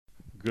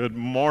Good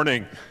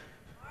morning.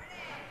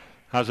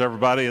 How's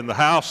everybody in the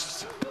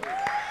house?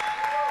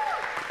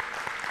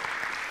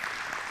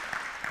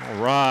 All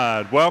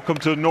right. Welcome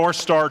to North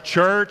Star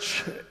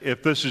Church.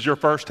 If this is your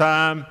first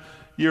time,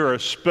 you're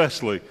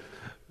especially,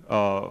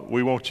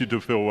 we want you to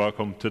feel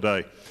welcome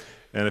today.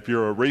 And if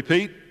you're a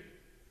repeat,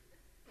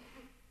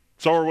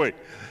 so are we.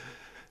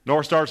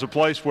 North Star is a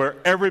place where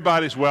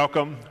everybody's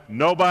welcome.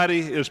 Nobody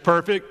is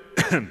perfect.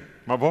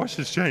 My voice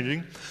is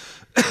changing.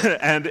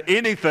 And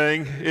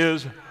anything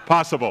is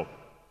possible.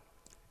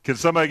 Can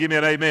somebody give me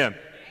an amen?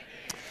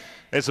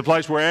 It's a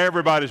place where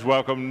everybody's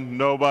welcome,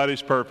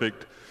 nobody's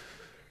perfect,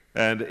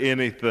 and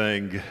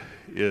anything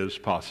is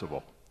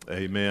possible.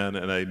 Amen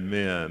and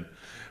amen.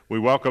 We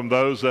welcome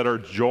those that are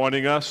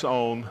joining us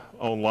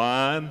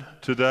online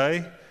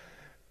today,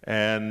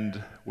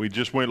 and we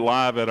just went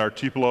live at our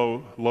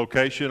Tupelo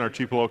location, our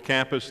Tupelo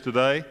campus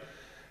today,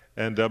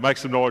 and make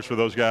some noise for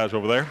those guys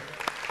over there.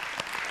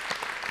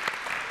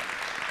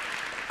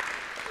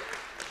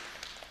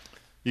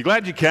 You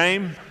glad you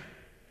came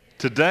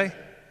today?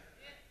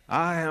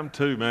 I am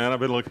too, man.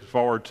 I've been looking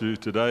forward to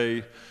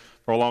today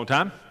for a long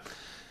time.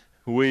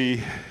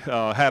 We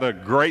had a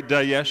great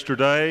day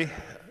yesterday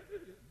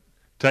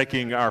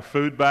taking our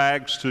food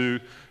bags to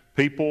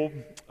people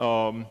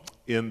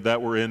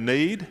that were in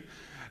need.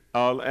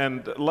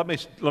 And let me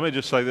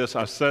just say this.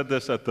 I said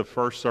this at the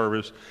first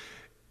service.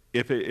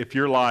 If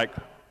you're like,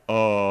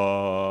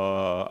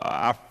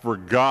 I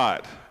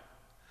forgot,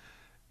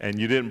 and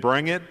you didn't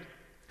bring it,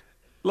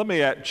 let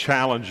me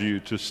challenge you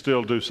to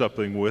still do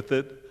something with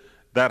it.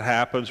 That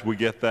happens, we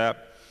get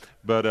that.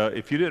 But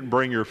if you didn't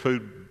bring your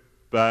food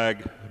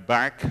bag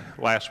back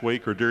last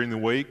week or during the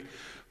week,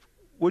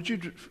 would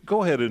you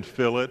go ahead and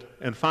fill it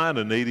and find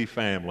a needy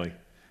family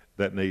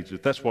that needs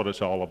it? That's what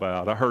it's all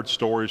about. I heard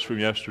stories from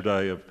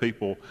yesterday of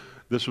people,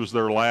 this was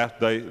their last,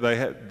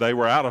 they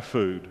were out of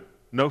food,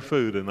 no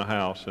food in the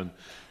house.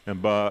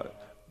 And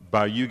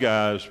by you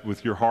guys,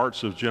 with your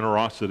hearts of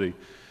generosity,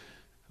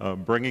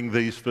 bringing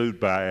these food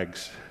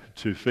bags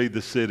to feed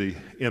the city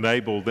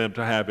enabled them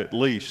to have at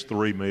least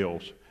 3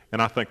 meals. And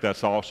I think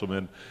that's awesome.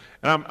 And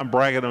I'm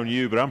bragging on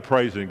you, but I'm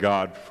praising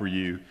God for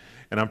you.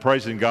 And I'm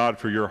praising God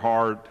for your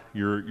heart,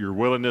 your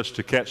willingness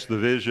to catch the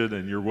vision,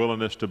 and your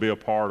willingness to be a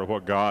part of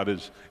what God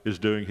is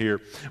doing here.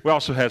 We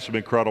also had some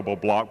incredible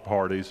block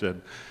parties.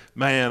 And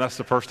man, that's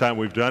the first time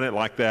we've done it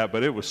like that,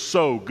 but it was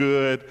so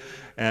good.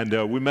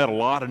 And we met a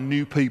lot of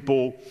new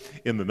people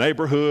in the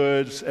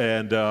neighborhoods,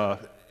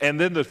 and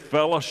then the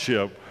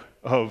fellowship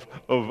of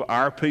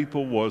our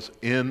people was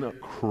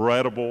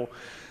incredible.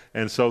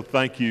 And so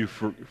thank you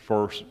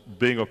for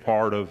being a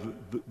part of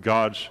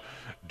God's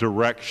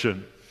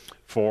direction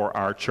for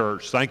our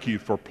church. Thank you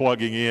for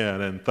plugging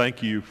in, and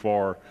thank you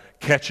for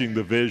catching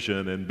the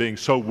vision and being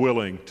so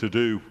willing to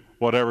do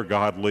whatever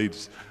God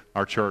leads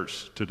our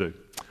church to do.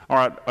 All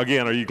right,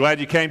 again, are you glad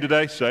you came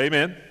today? Say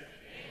amen.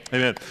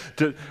 Amen.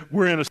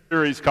 We're in a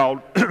series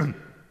called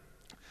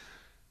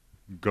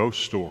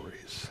Ghost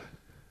Stories.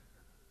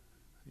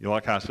 You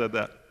like how I said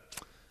that?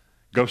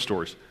 Ghost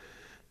stories.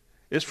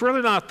 It's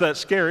really not that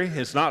scary.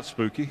 It's not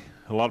spooky.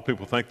 A lot of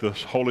people think the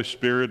Holy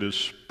Spirit is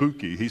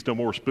spooky. He's no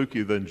more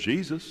spooky than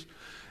Jesus.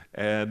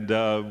 And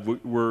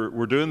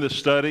we're doing this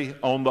study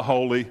on the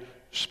Holy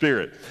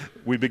Spirit.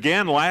 We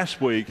began last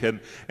week,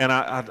 and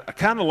I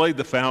kind of laid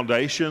the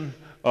foundation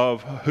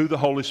of who the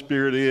Holy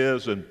Spirit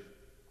is, and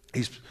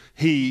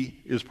He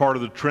is part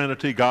of the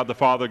Trinity, God the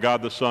Father,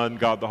 God the Son,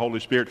 God the Holy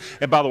Spirit.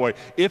 And by the way,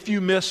 if you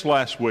missed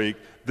last week,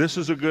 this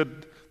is a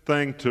good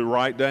thing to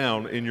write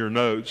down in your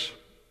notes.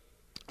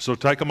 So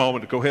take a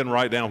moment to go ahead and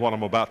write down what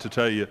I'm about to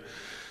tell you.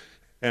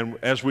 And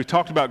as we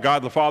talked about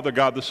God the Father,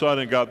 God the Son,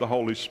 and God the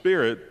Holy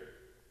Spirit,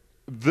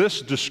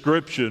 this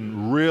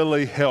description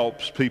really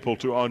helps people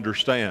to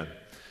understand.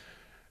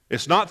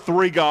 It's not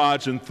 3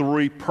 gods in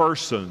 3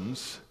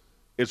 persons.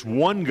 It's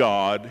one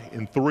God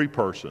in 3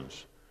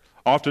 persons.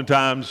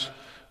 Oftentimes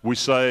we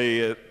say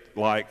it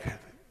like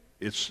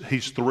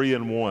He's 3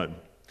 in 1.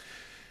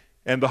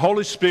 And the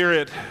Holy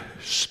Spirit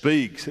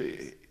speaks.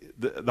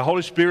 The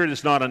Holy Spirit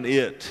is not an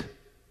it.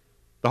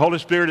 The Holy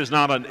Spirit is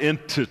not an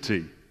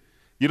entity.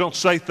 You don't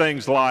say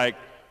things like,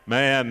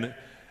 man,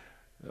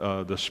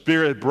 the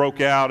Spirit broke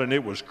out and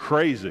it was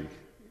crazy.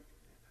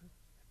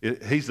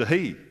 He's the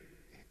He.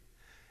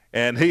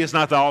 And He is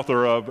not the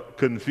author of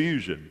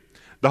confusion.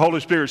 The Holy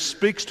Spirit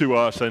speaks to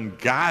us and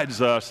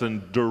guides us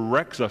and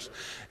directs us.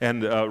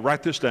 And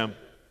write this down.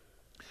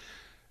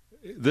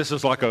 This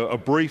is like a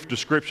brief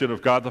description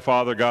of God the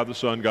Father, God the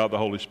Son, God the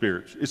Holy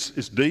Spirit.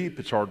 It's deep.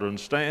 It's hard to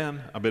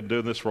understand. I've been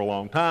doing this for a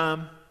long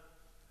time,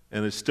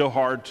 and it's still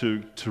hard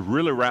to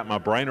really wrap my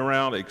brain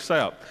around,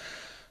 except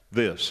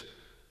this.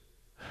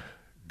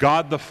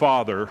 God the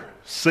Father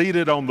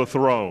seated on the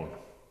throne.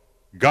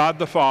 God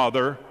the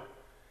Father,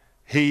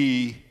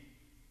 He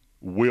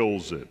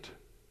wills it.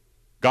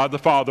 God the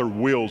Father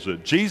wills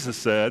it. Jesus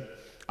said,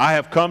 I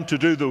have come to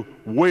do the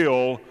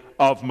will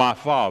of my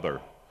Father.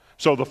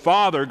 So the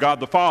Father, God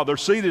the Father,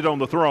 seated on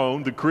the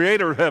throne, the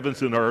creator of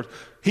heavens and earth,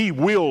 He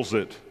wills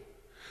it.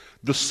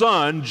 The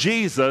Son,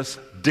 Jesus,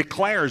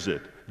 declares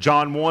it.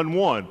 John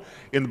 1:1.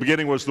 In the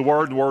beginning was the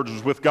Word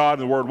was with God,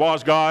 and the Word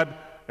was God,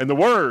 and the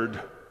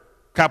Word,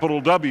 capital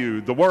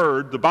W, the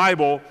Word, the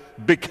Bible,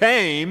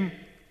 became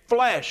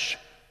flesh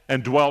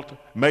and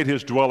made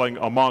his dwelling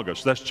among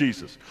us. That's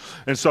Jesus.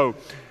 And so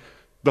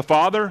the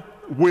Father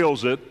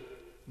wills it,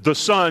 the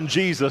Son,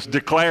 Jesus,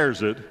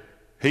 declares it.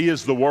 He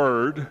is the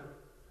Word.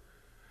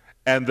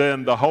 And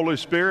then the Holy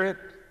Spirit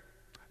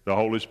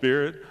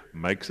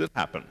makes it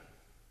happen.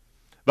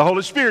 The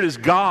Holy Spirit is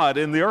God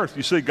in the earth.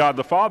 You see, God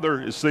the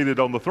Father is seated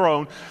on the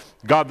throne.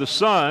 God the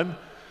Son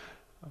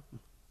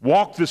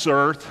walked this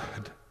earth,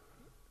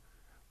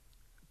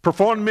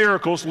 performed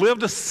miracles,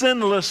 lived a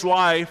sinless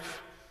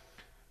life,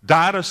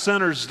 died a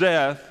sinner's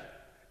death,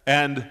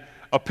 and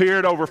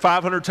appeared over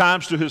 500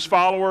 times to his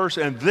followers,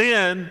 and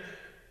then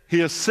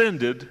he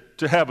ascended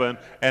to heaven,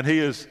 and he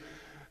is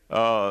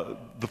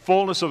the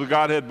fullness of the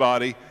Godhead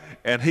body,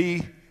 and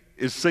he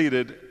is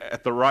seated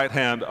at the right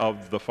hand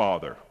of the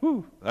Father.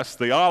 Whew, that's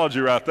theology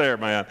right there,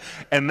 man.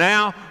 And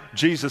now,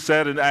 Jesus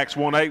said in Acts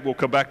 1:8, we'll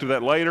come back to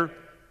that later,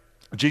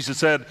 Jesus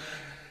said,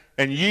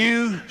 and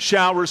you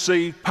shall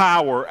receive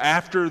power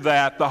after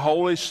that the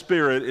Holy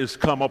Spirit is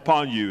come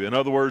upon you. In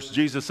other words,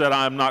 Jesus said,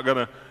 I'm not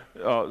going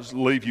to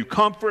leave you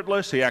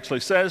comfortless. He actually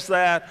says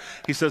that.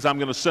 He says, I'm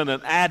going to send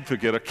an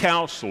advocate, a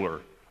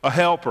counselor, a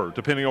helper,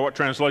 depending on what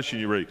translation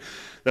you read.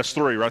 That's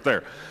 3 right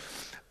there.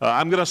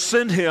 I'm going to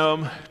send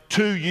him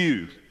to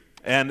you.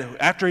 And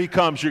after he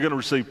comes, you're going to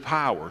receive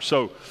power.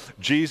 So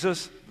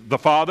Jesus, the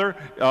Father,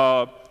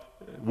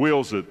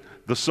 wills it.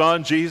 The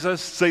Son,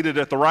 Jesus, seated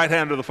at the right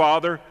hand of the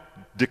Father,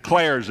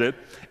 declares it.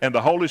 And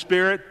the Holy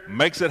Spirit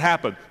makes it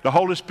happen. The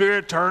Holy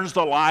Spirit turns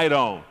the light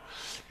on.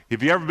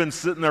 Have you ever been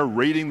sitting there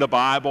reading the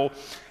Bible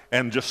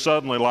and just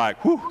suddenly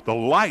like, whew, the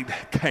light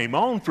came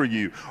on for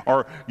you?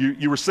 Or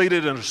you were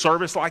seated in a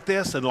service like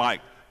this and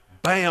like,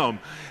 bam,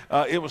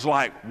 it was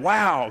like,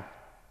 wow.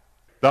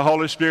 The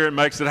Holy Spirit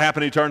makes it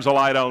happen. He turns the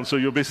light on. So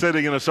you'll be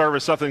sitting in a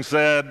service, something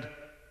said,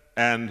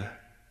 and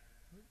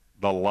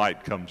the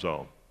light comes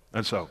on.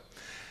 And so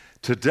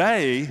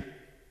today,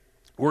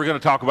 we're going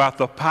to talk about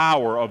the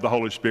power of the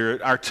Holy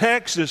Spirit. Our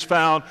text is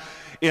found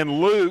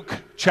in Luke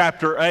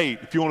chapter 8.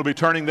 If you want to be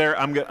turning there,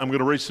 I'm going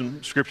to read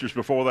some scriptures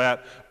before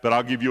that, but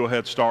I'll give you a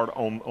head start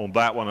on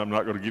that one. I'm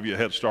not going to give you a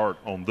head start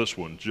on this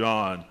one.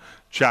 John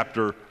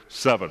chapter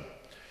 7.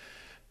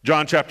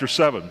 John chapter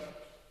 7.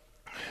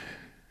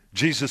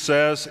 Jesus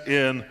says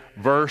in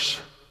verse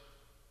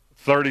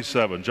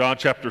 37, John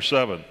chapter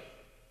 7,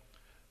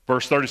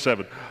 verse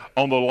 37,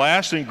 on the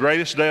last and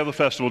greatest day of the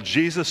festival,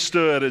 Jesus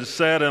stood and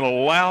said in a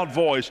loud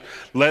voice,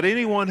 let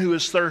anyone who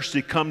is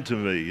thirsty come to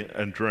me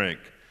and drink.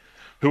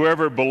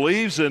 Whoever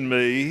believes in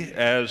me,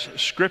 as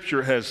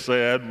Scripture has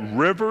said,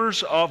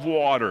 rivers of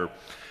water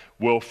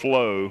will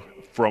flow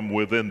from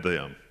within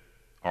them.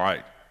 All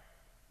right,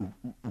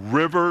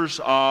 rivers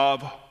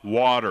of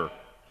water.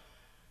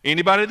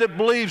 Anybody that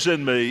believes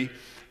in me,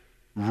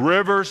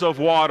 rivers of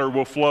water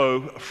will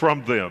flow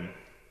from them.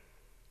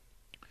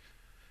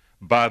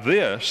 By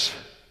this,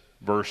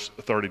 verse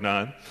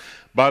 39,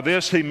 by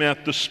this he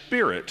meant the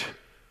Spirit,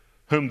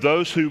 whom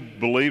those who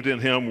believed in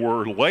him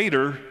were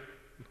later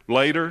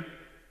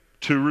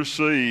to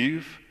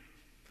receive.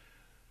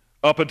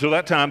 Up until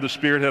that time, the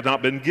Spirit had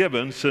not been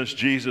given, since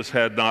Jesus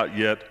had not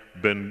yet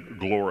been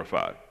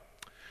glorified.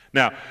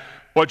 Now,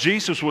 what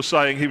Jesus was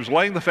saying, he was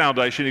laying the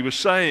foundation. He was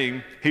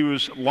saying, he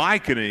was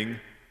likening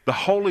the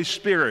Holy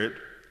Spirit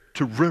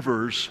to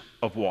rivers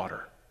of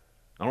water.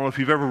 I don't know if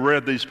you've ever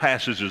read these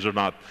passages or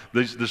not.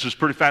 This is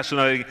pretty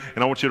fascinating,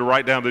 and I want you to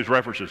write down these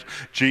references.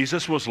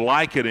 Jesus was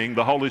likening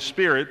the Holy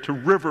Spirit to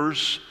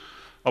rivers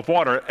of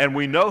water, and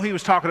we know he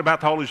was talking about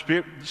the Holy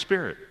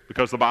Spirit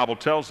because the Bible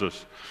tells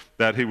us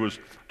that he was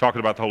talking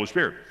about the Holy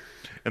Spirit.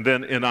 And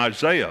then in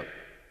Isaiah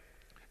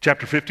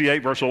chapter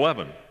 58, verse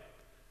 11,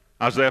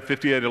 Isaiah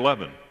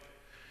 58:11.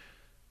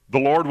 The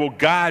Lord will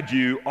guide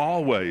you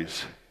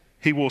always.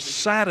 He will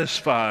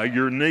satisfy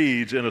your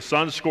needs in a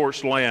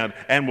sun-scorched land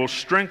and will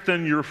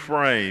strengthen your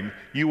frame.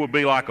 You will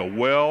be like a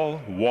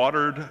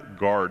well-watered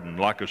garden,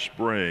 like a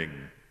spring,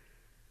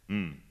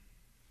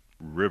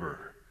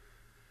 river,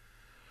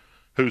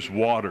 whose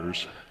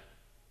waters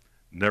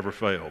never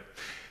fail.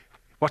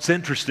 What's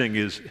interesting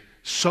is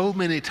so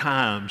many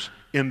times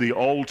in the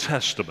Old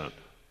Testament,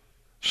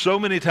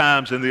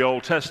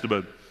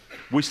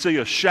 we see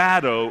a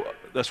shadow,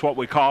 that's what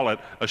we call it,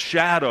 a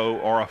shadow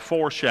or a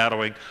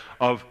foreshadowing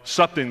of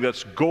something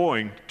that's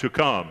going to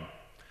come.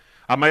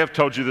 I may have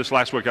told you this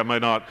last week, I may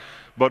not,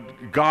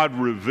 but God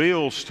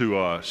reveals to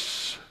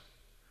us,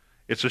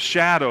 it's a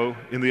shadow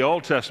in the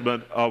Old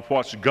Testament of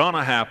what's going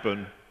to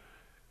happen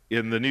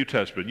in the New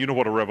Testament. You know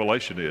what a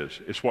revelation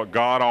is. It's what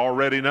God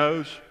already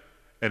knows,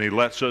 and he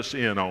lets us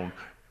in on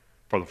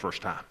for the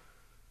first time.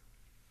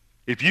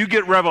 If you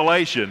get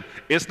revelation,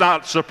 it's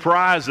not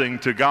surprising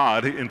to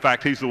God. In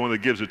fact, he's the one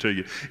that gives it to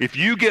you. If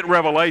you get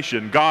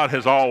revelation, God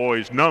has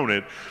always known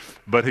it,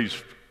 but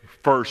he's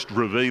first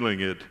revealing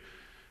it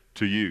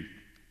to you.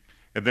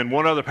 And then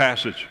one other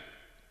passage,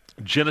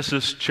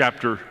 Genesis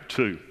chapter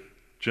 2.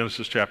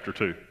 Genesis chapter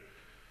 2.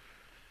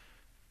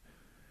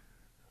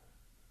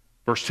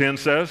 Verse 10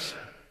 says,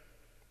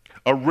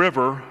 a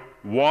river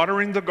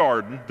watering the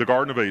Garden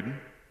of Eden,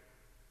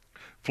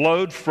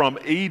 flowed from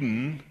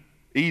Eden.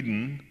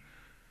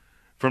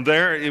 From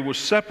there it was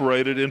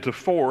separated into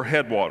 4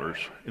 headwaters,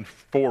 in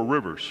 4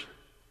 rivers.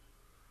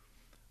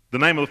 The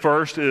name of the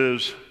first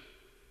is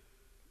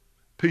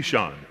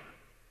Pishon.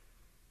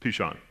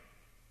 Pishon.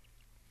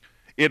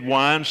 It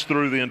winds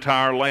through the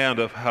entire land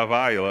of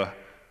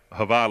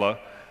Havilah,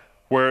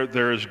 where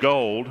there is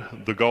gold.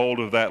 The gold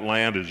of that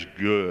land is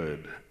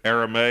good.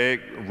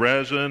 Aramaic,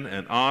 resin,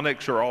 and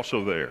onyx are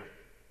also there.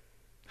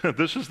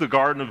 This is the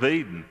Garden of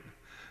Eden.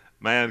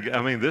 Man,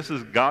 I mean, this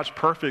is God's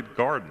perfect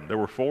garden. There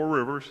were 4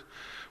 rivers,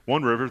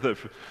 1 river that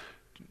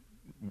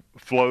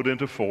flowed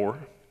into 4.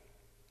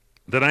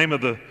 The name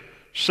of the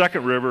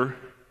second river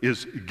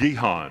is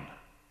Gihon.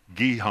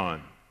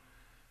 Gihon.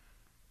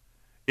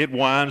 It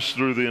winds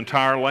through the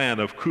entire land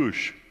of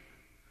Cush.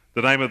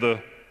 The name of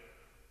the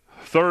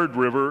third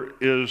river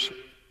is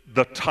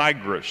the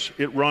Tigris.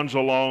 It runs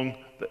along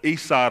the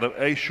east side of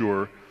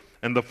Ashur,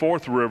 and the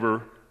fourth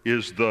river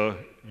is the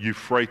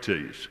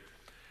Euphrates.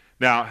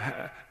 Now,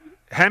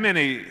 how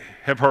many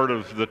have heard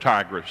of the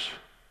Tigris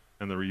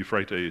and the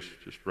Euphrates?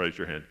 Just raise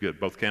your hand. Good.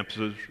 Both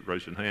campuses,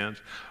 raise your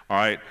hands. All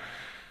right.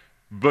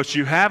 But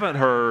you haven't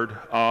heard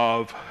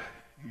of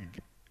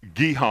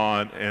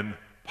Gihon and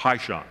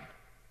Pishon.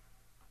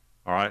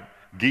 All right?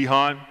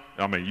 Gihon,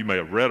 I mean, you may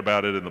have read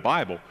about it in the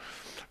Bible,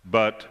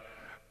 but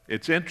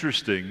it's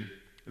interesting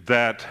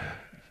that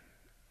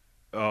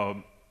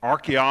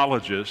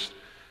archaeologists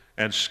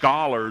and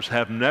scholars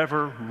have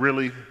never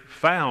really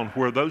found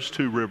where those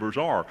 2 rivers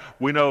are.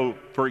 We know,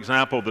 for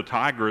example, the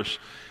Tigris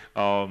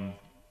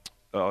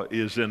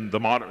is in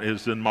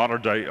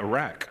modern day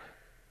Iraq.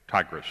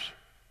 Tigris.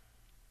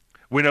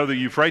 We know the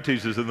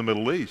Euphrates is in the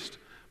Middle East,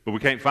 but we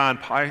can't find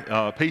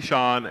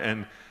Pishon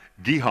and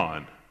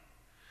Gihon.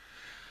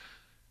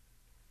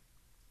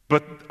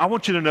 But I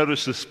want you to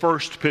notice this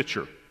first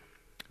picture.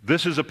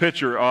 This is a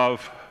picture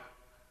of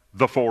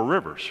the 4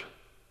 rivers.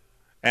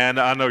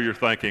 And I know you're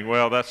thinking,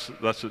 well, that's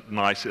a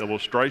nice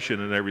illustration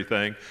and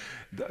everything.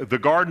 The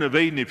Garden of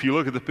Eden, if you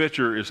look at the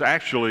picture, is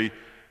actually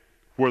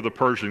where the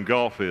Persian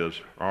Gulf is,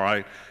 all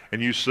right?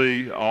 And you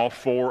see all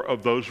 4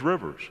 of those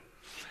rivers.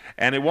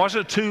 And it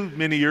wasn't too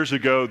many years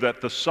ago that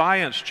the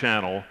Science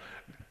Channel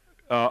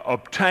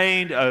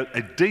obtained a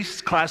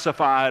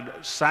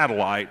declassified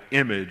satellite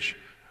image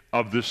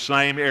of this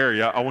same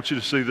area. I want you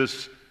to see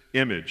this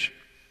image.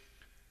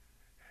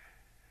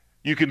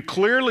 You can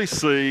clearly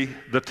see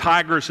the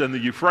Tigris and the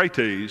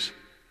Euphrates,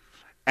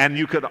 and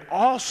you could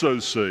also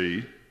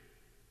see,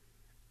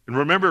 and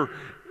remember,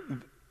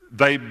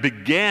 they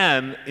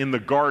began in the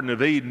Garden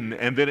of Eden,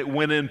 and then it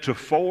went into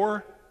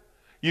 4.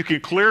 You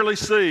can clearly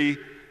see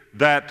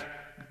that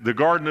the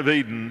Garden of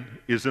Eden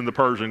is in the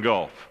Persian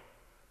Gulf.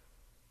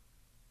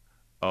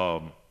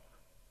 A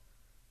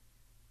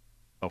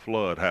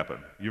flood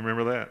happened. You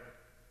remember that?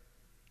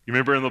 You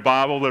remember in the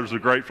Bible there was a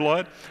great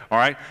flood? All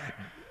right.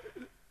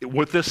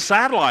 With this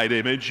satellite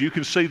image, you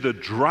can see the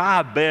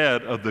dry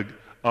bed of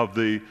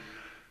the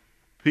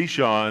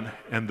Pishon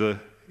and the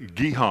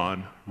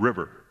Gihon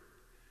River.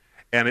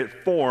 And it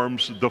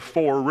forms the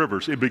 4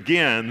 rivers. It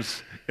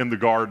begins in the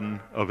Garden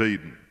of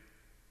Eden.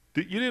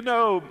 You didn't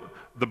know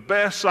the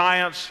best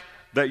science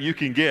that you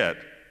can get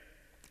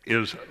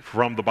is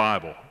from the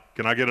Bible.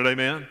 Can I get an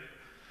amen?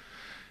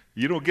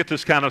 You don't get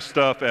this kind of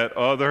stuff at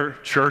other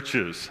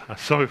churches.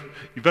 So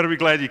you better be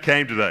glad you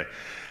came today.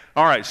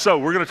 All right, so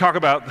we're going to talk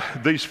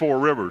about these 4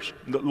 rivers.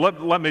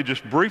 Let me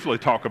just briefly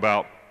talk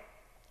about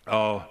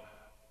Pishon.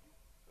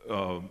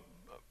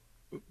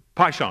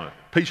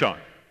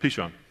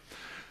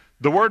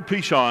 The word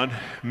Pishon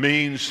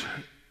means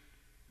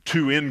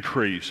to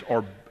increase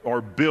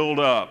or build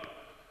up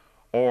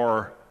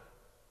or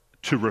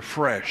to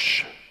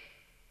refresh.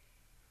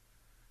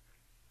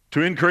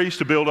 To increase,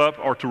 to build up,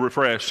 or to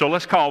refresh. So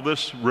let's call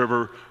this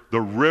river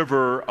the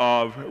river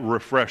of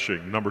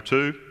refreshing. Number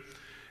 2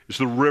 is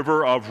the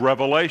river of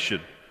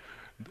revelation.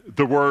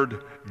 The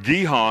word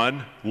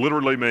Gihon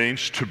literally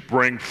means to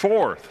bring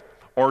forth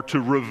or to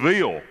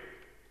reveal.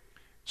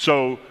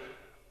 So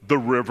the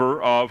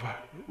river of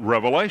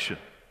revelation.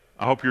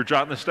 I hope you're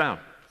jotting this down.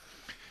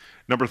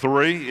 Number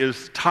 3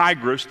 is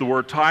Tigris. The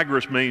word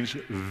Tigris means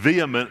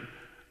vehement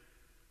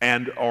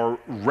and or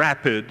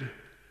rapid,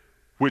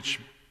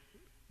 which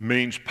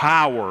means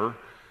power,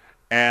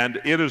 and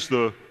it is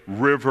the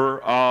river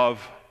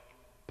of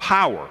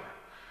power.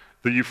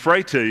 The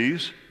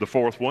Euphrates, the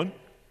 4th one,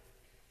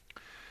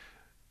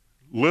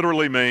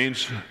 literally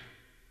means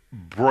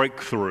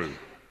breakthrough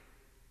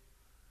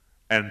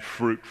and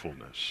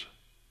fruitfulness.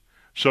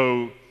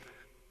 So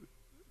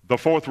the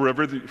 4th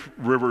river, the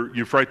river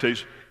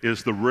Euphrates,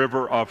 is the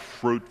river of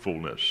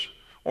fruitfulness,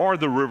 or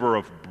the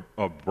river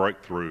of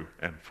breakthrough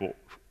and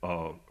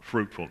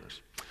fruitfulness.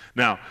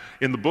 Now,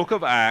 in the book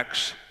of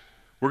Acts,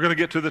 we're going to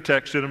get to the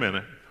text in a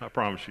minute, I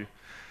promise you.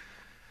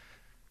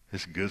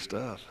 It's good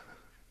stuff.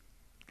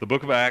 The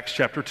book of Acts,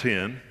 chapter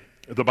 10,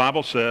 the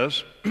Bible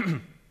says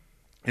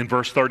in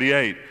verse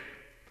 38,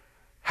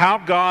 how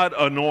God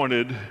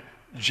anointed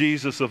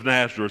Jesus of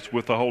Nazareth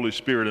with the Holy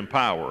Spirit and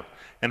power,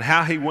 and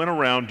how he went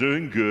around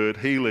doing good,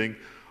 healing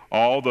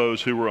all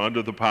those who were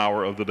under the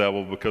power of the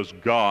devil, because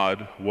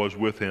God was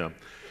with him.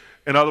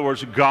 In other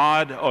words,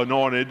 God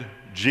anointed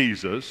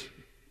Jesus,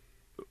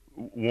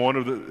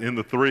 in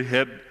the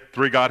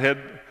three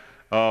Godhead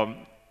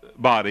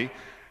body,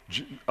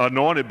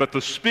 anointed, but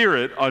the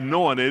Spirit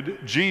anointed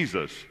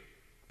Jesus.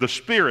 The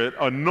Spirit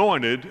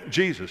anointed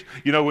Jesus.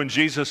 You know, when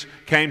Jesus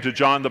came to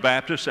John the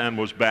Baptist and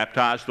was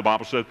baptized, the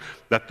Bible says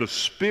that the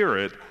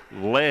Spirit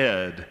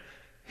led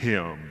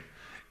him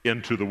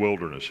into the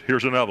wilderness.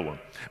 Here's another one.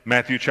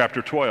 Matthew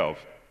chapter 12.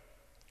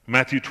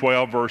 Matthew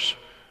 12, verse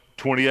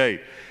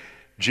 28.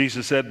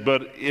 Jesus said,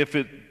 But if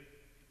it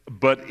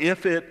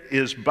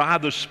is by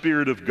the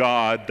Spirit of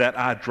God that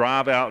I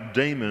drive out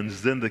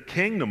demons, then the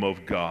kingdom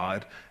of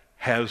God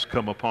has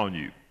come upon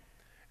you.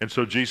 And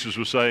so Jesus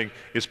was saying,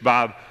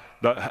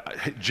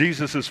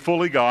 Jesus is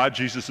fully God,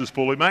 Jesus is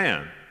fully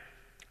man.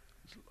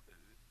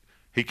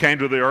 He came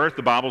to the earth,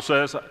 the Bible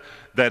says,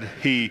 that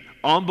he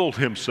humbled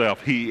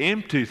himself, he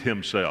emptied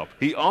himself,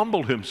 he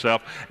humbled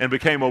himself and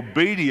became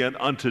obedient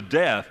unto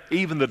death,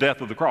 even the death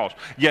of the cross.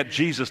 Yet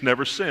Jesus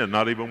never sinned,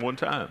 not even one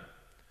time.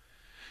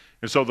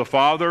 And so the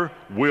Father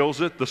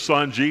wills it, the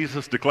Son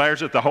Jesus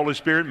declares it, the Holy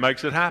Spirit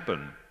makes it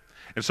happen.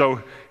 And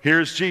so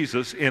here's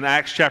Jesus in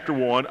Acts chapter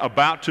 1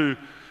 about to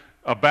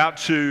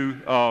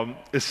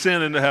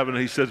ascend into heaven.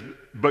 He says,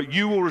 but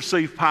you will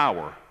receive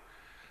power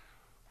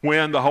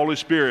when the Holy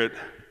Spirit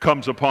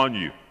comes upon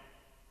you.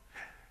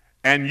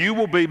 And you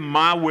will be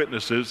my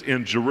witnesses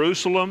in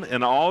Jerusalem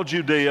and all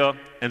Judea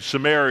and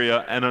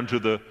Samaria and unto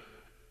the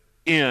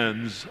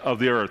ends of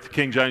the earth.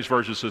 King James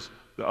Version says,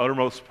 the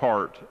uttermost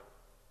part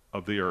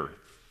of the earth.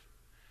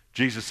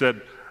 Jesus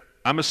said,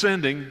 I'm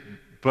ascending,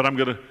 but I'm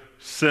going to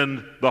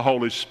send the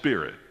Holy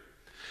Spirit.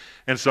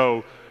 And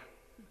so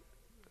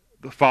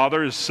the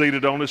Father is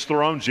seated on his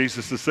throne.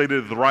 Jesus is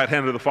seated at the right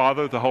hand of the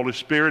Father. The Holy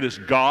Spirit is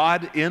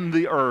God in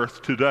the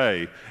earth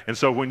today. And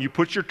so when you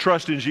put your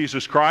trust in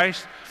Jesus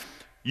Christ,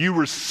 you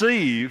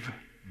receive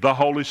the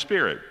Holy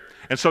Spirit.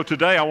 And so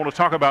today I want to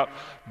talk about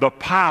the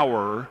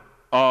power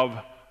of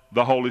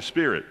the Holy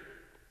Spirit.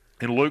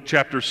 In Luke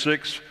chapter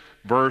 6,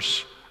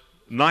 verse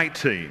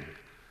 19,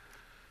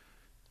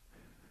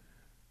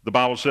 the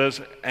Bible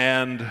says,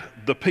 and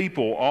the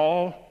people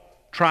all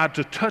tried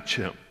to touch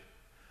him,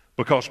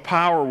 because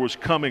power was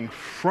coming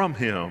from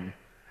him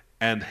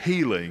and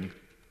healing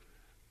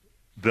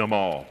them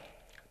all.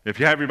 If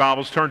you have your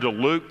Bibles, turn to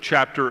Luke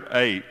chapter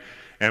 8,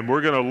 and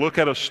we're going to look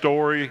at a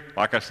story.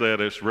 Like I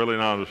said, it's really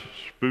not a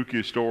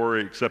spooky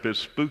story, except it's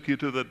spooky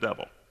to the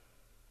devil.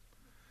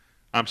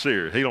 I'm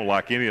serious. He don't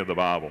like any of the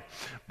Bible.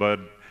 But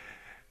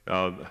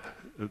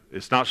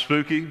it's not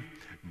spooky,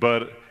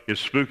 but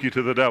it's spooky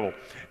to the devil.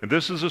 And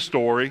this is a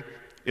story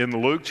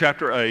in Luke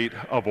chapter 8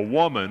 of a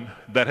woman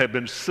that had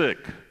been sick,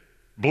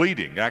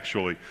 bleeding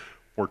actually,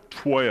 for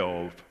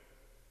 12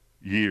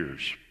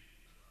 years.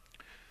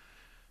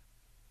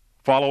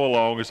 Follow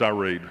along as I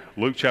read.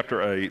 Luke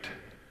chapter 8,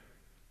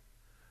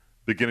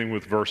 beginning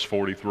with verse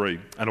 43.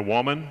 And a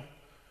woman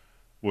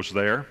was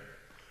there.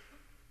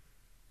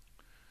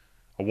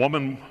 A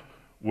woman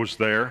was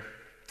there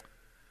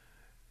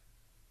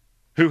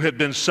who had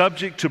been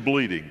subject to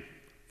bleeding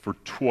for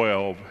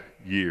 12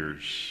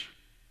 years,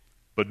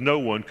 but no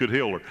one could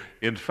heal her.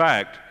 In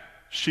fact,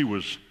 she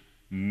was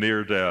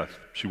near death.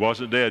 She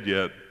wasn't dead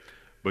yet,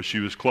 but she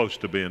was close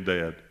to being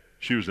dead.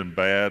 She was in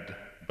bad,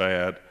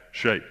 bad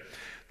shape.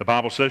 The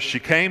Bible says she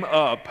came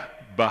up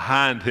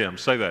behind him.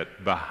 Say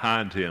that,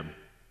 behind him.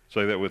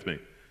 Say that with me.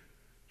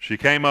 She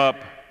came up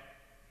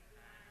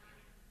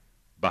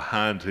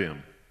behind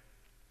him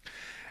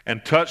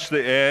and touched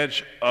the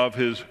edge of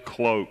his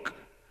cloak,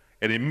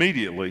 and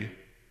immediately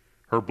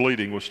her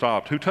bleeding was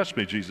stopped. Who touched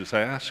me? Jesus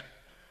asked.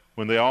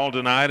 When they all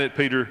denied it,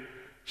 Peter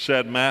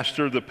said,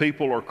 Master, the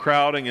people are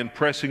crowding and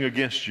pressing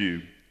against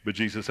you. But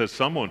Jesus said,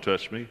 someone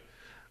touched me.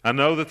 I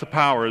know that the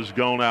power has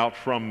gone out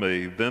from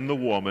me. Then the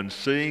woman,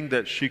 seeing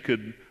that she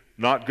could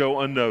not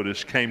go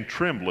unnoticed, came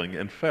trembling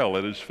and fell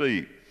at his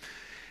feet.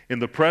 In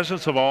the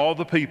presence of all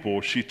the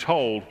people, she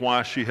told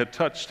why she had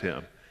touched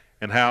him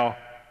and how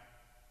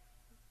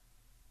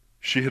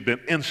she had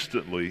been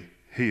instantly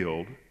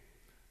healed.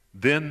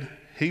 Then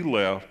he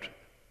left.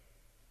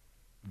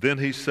 Then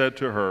he said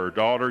to her,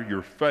 Daughter,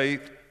 your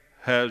faith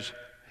has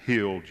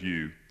healed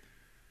you.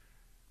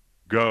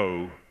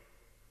 Go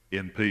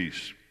in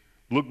peace.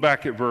 Look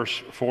back at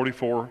verse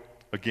 44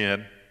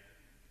 again.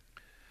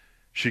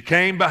 She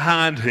came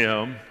behind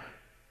him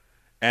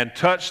and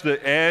touched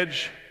the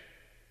edge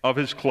of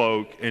his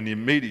cloak, and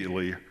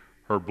immediately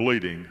her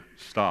bleeding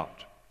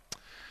stopped.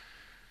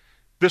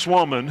 This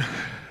woman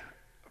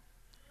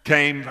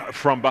came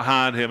from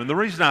behind him, and the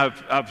reason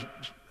I've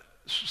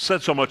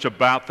said so much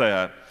about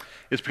that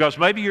is because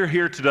maybe you're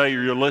here today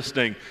or you're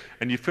listening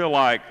and you feel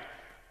like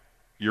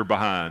you're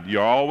behind.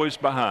 You're always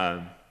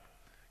behind.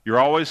 You're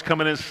always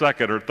coming in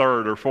second or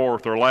third or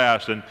fourth or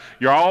last, and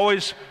you're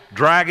always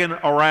dragging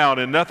around,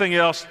 and nothing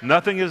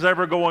is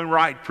ever going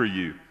right for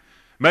you.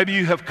 Maybe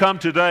you have come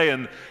today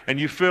and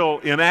you feel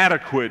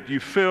inadequate. You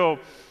feel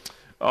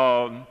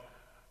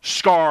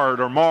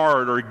scarred or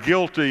marred or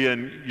guilty,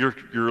 and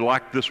you're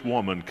like this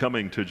woman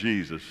coming to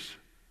Jesus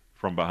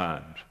from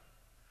behind.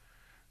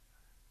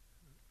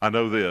 I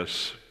know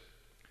this.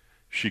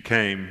 She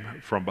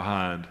came from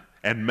behind.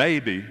 And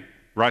maybe,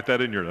 write that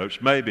in your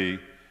notes, maybe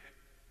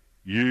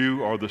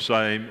you are the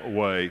same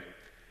way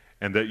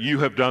and that you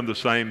have done the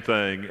same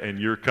thing and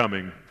you're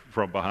coming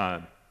from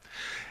behind.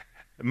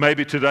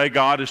 Maybe today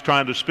God is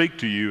trying to speak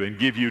to you and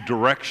give you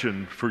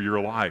direction for your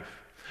life.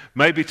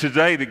 Maybe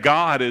today that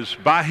God is,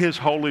 by His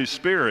Holy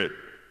Spirit,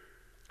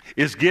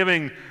 is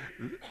giving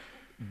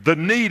the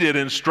needed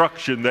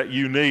instruction that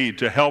you need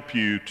to help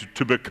you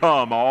to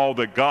become all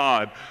that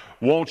God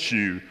wants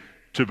you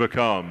to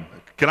become.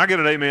 Can I get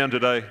an amen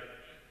today?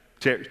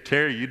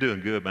 Terry, you're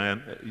doing good,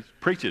 man.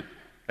 Preach it.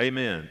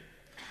 Amen.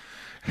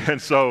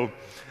 And so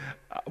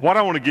what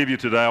I want to give you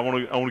today, I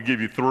want to give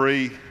you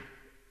three,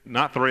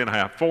 not three and a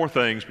half, four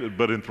things,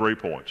 but in 3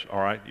 points.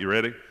 All right, you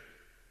ready?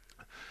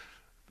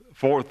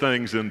 4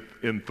 things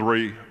in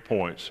 3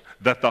 points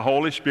that the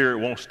Holy Spirit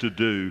wants to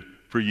do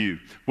for you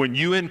when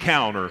you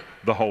encounter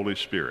the Holy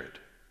Spirit.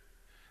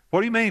 What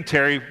do you mean,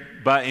 Terry,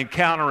 by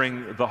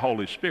encountering the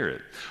Holy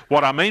Spirit?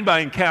 What I mean by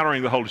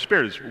encountering the Holy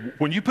Spirit is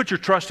when you put your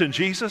trust in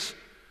Jesus,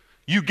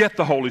 you get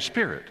the Holy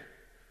Spirit.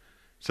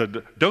 So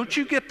don't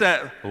you get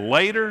that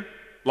later?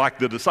 Like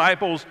the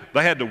disciples,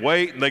 they had to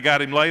wait and they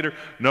got Him later.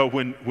 No,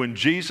 when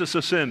Jesus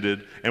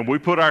ascended and we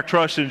put our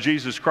trust in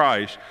Jesus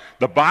Christ,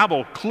 the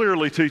Bible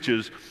clearly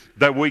teaches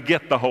that we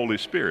get the Holy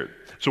Spirit.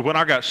 So when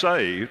I got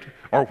saved,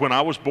 or when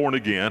I was born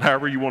again,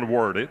 however you want to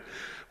word it,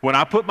 when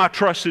I put my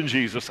trust in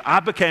Jesus, I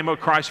became a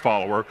Christ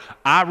follower,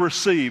 I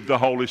received the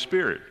Holy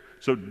Spirit.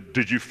 So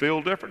did you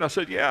feel different? I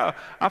said, yeah,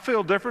 I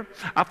feel different.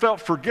 I felt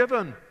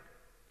forgiven.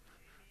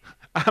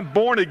 I'm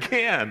born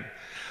again.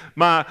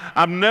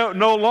 I'm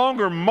no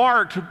longer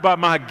marked by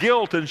my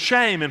guilt and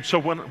shame. And so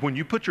when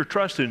you put your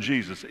trust in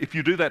Jesus, if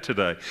you do that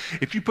today,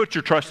 if you put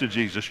your trust in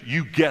Jesus,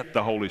 you get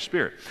the Holy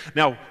Spirit.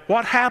 Now,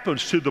 what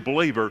happens to the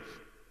believer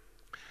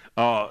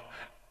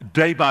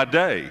day by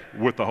day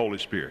with the Holy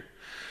Spirit?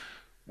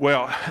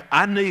 Well,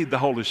 I need the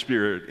Holy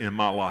Spirit in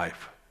my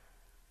life.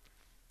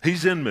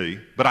 He's in me,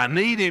 but I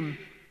need Him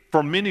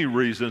for many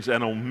reasons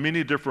and on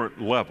many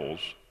different levels.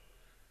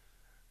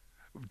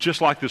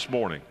 Just like this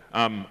morning,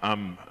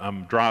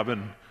 I'm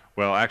driving.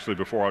 Well, actually,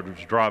 before I was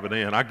driving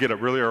in, I get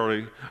up really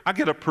early. I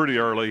get up pretty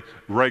early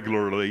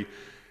regularly,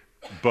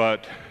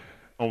 but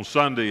on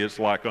Sunday it's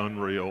like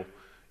unreal.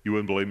 You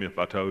wouldn't believe me if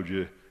I told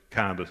you,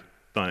 kind of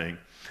thing.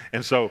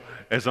 And so,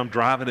 as I'm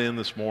driving in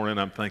this morning,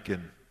 I'm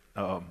thinking,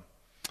 I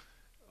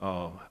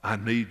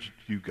need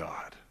you,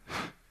 God.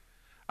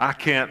 I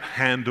can't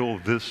handle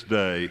this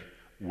day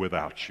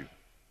without you.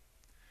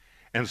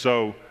 And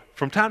so,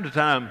 from time to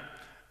time,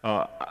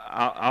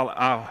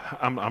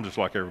 I'm just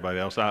like everybody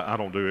else. I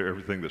don't do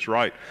everything that's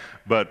right.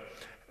 But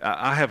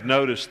I have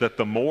noticed that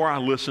the more I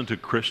listen to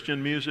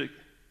Christian music,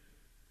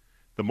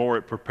 the more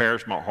it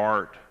prepares my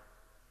heart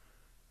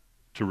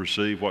to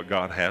receive what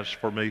God has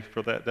for me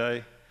for that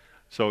day.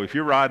 So if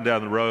you're riding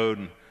down the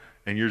road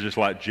and you're just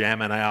like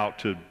jamming out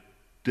to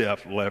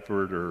Def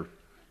Leppard or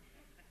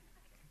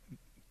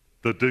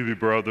the Doobie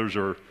Brothers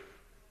or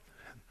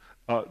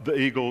the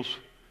Eagles,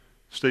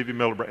 Stevie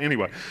Miller,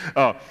 anyway,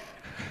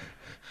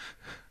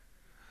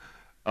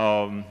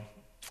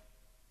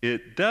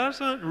 it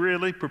doesn't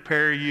really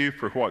prepare you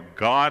for what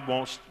God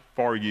wants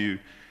for you.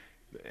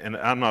 And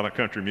I'm not a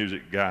country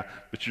music guy,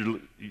 but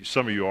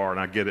some of you are, and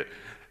I get it.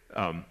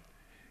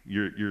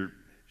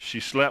 She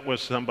slept with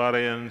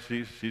somebody, and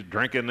she's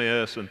drinking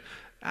this, and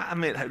I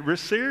mean,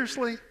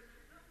 seriously?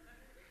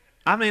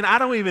 I mean, I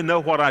don't even know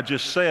what I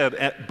just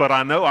said, but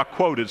I know I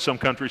quoted some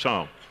country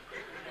song.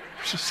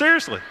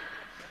 Seriously.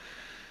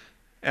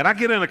 And I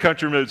get in a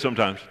country mood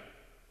sometimes.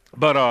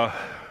 But,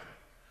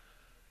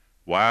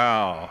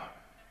 wow.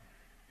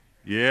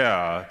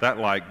 Yeah,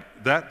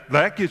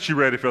 that gets you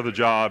ready for the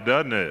job,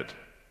 doesn't it?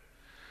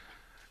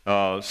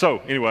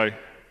 So, anyway,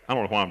 I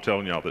don't know why I'm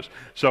telling you all this.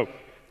 So,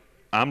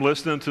 I'm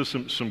listening to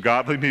some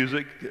godly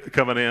music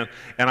coming in,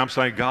 and I'm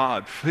saying,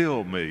 God,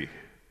 fill me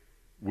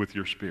with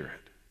your Spirit.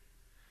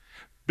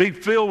 Being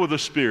filled with the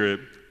Spirit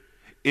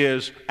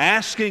is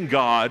asking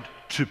God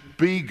to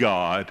be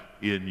God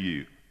in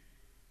you.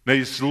 Now,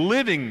 He's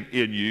living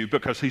in you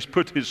because He's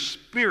put His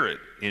Spirit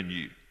in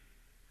you.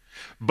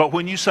 But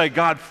when you say,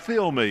 God,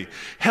 fill me,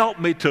 help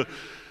me to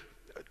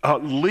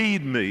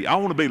lead me. I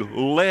want to be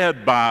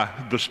led by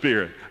the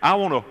Spirit. I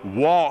want to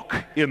walk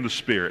in the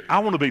Spirit. I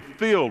want to be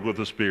filled with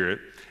the Spirit.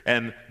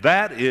 And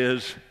that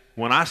is,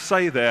 when I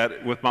say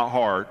that with my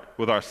heart,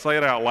 whether I say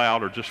it out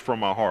loud or just from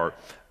my heart,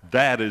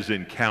 that is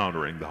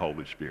encountering the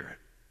Holy Spirit.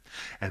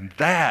 And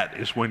that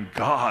is when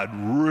God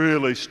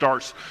really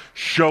starts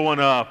showing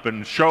up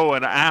and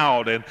showing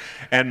out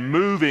and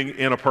moving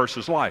in a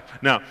person's life.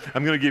 Now,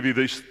 I'm going to give you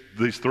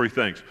these 3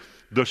 things.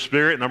 The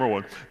Spirit, number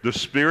 1, the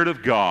Spirit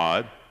of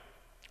God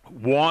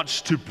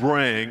wants to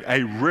bring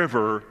a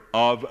river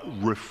of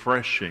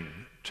refreshing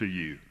to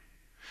you.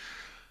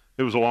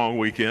 It was a long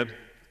weekend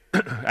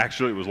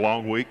Actually, it was a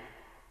long week,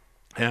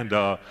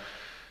 and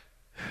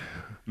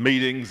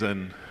meetings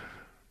and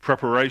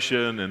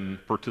preparation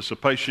and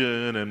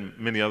participation and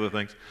many other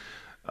things.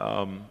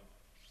 And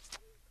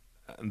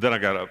then I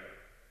got up.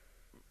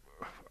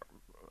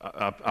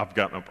 I've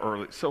gotten up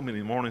early so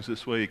many mornings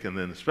this week, and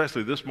then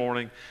especially this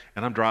morning,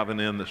 and I'm driving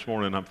in this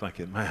morning, and I'm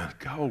thinking, man,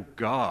 oh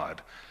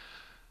God,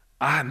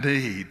 I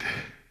need.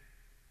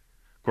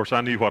 Of course,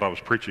 I knew what I was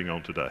preaching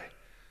on today.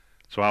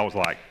 So I was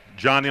like,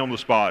 Johnny on the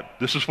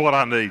spot, this is what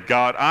I need.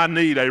 God, I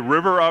need a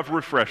river of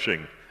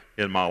refreshing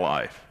in my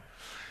life.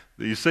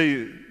 You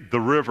see,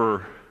 the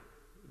river,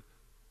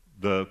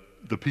 the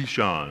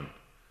Pishon,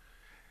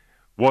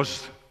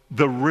 was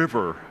the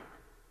river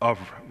of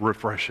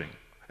refreshing.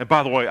 And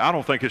by the way, I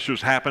don't think it's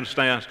just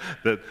happenstance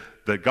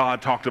that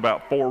God talked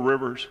about 4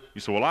 rivers.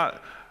 You say, well,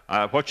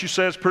 what you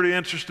said is pretty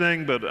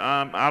interesting, but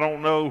I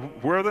don't know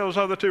where are those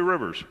other 2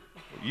 rivers.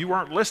 You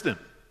weren't listening.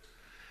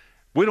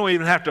 We don't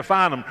even have to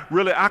find them.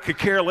 Really, I could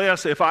care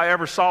less if I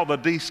ever saw the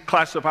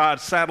declassified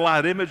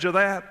satellite image of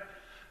that,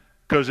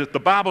 because if the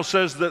Bible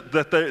says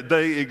that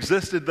they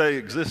existed, they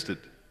existed.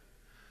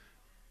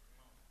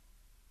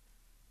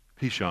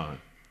 Pishon,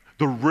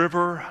 the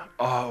river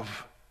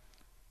of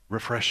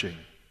refreshing.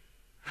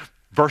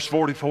 Verse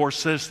 44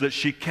 says that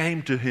she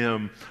came to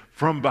him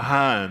from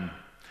behind.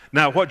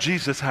 Now, what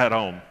Jesus had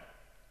on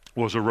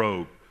was a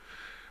robe.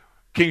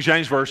 King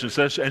James Version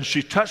says, and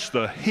she touched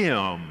the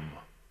hem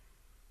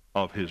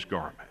of his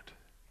garment.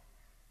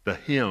 The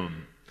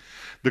hem.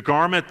 The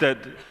garment that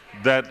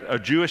a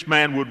Jewish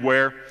man would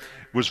wear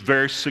was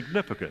very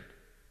significant.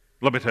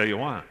 Let me tell you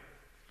why.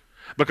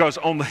 Because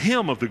on the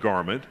hem of the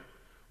garment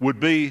would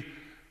be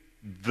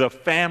the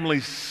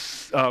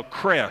family's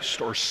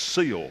crest or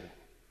seal.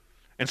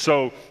 And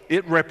so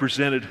it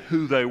represented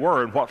who they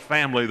were and what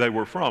family they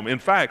were from. In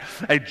fact,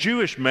 a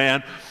Jewish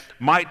man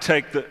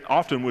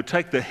often would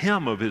take the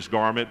hem of his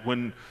garment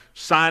when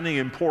signing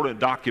important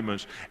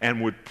documents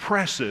and would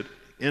press it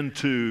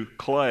into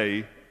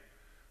clay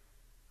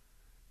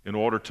in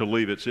order to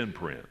leave its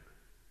imprint.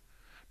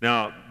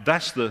 Now,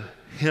 that's the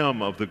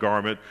hem of the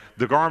garment.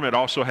 The garment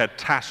also had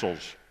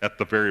tassels at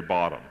the very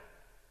bottom.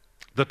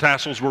 The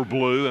tassels were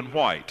blue and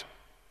white.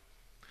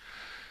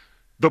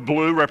 The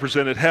blue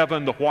represented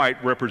heaven, the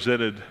white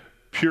represented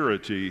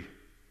purity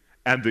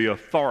and the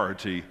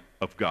authority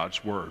of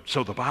God's word.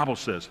 So the Bible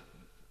says,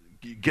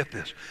 get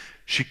this,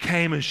 she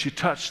came and she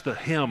touched the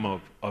hem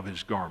of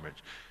his garment.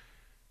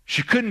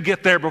 She couldn't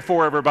get there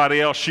before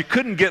everybody else. She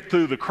couldn't get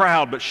through the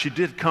crowd, but she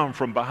did come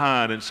from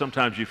behind. And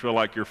sometimes you feel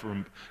like you're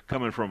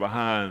coming from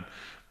behind,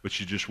 but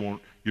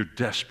you're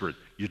desperate.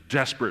 You're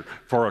desperate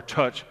for a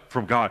touch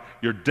from God.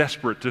 You're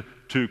desperate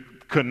to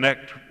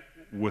connect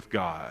with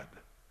God.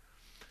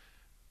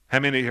 How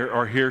many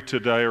are here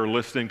today or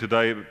listening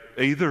today,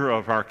 either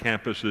of our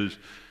campuses,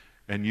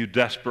 and you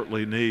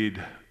desperately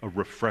need a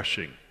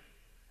refreshing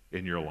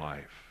in your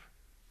life?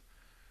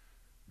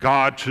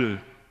 God to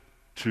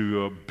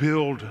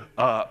build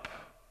up,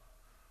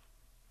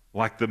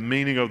 like the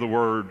meaning of the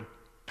word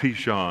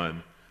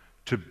Pishon,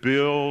 to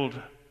build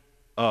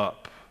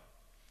up,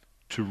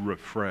 to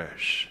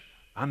refresh.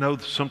 I know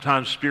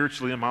sometimes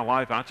spiritually in my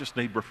life, I just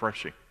need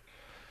refreshing.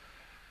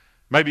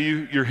 Maybe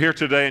you're here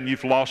today and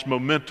you've lost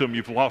momentum,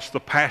 you've lost the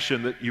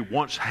passion that you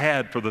once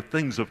had for the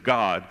things of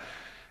God.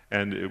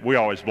 And we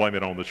always blame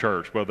it on the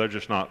church. Well, they're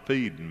just not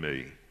feeding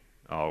me.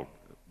 Oh,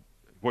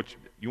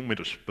 you want me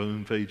to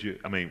spoon feed you?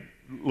 I mean,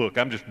 look,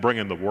 I'm just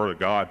bringing the Word of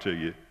God to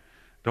you.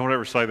 Don't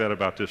ever say that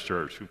about this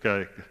church,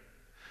 okay?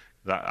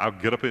 I'll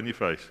get up in your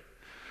face.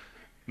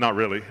 Not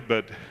really,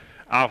 but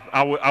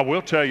I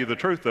will tell you the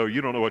truth, though.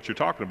 You don't know what you're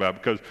talking about,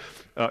 because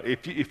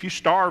if you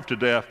starve to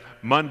death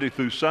Monday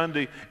through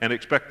Sunday and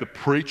expect the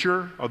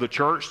preacher or the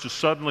church to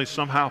suddenly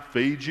somehow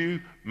feed you,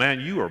 man,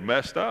 you are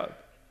messed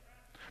up.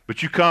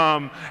 But you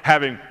come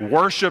having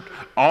worshiped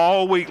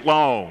all week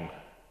long,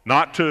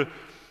 not to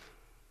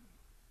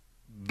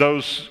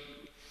those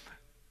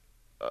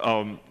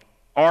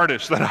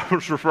artists that I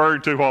was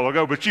referring to a while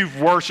ago, but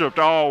you've worshiped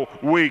all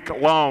week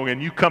long,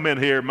 and you come in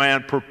here,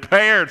 man,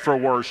 prepared for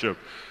worship.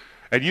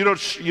 And you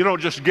don't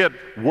just get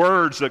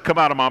words that come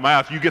out of my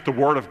mouth. You get the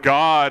Word of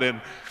God,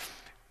 and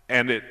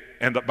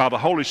by the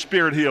Holy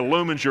Spirit, He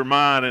illumines your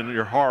mind and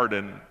your heart,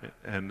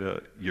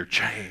 and you're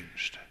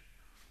changed.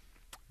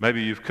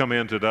 Maybe you've come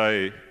in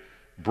today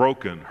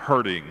broken,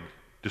 hurting,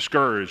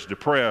 discouraged,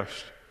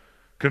 depressed,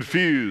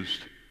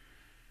 confused,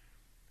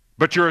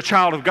 but you're a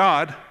child of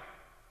God.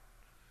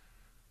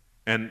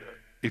 And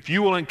if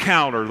you will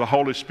encounter the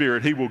Holy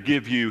Spirit, He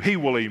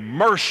will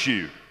immerse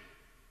you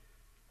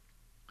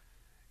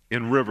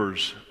in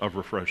rivers of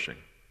refreshing.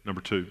 Number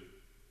 2,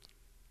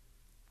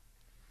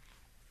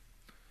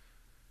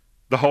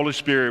 the Holy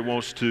Spirit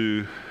wants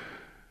to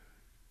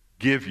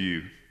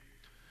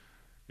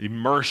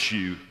immerse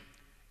you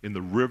in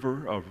the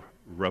river of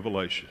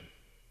revelation.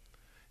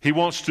 He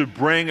wants to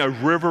bring a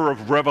river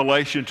of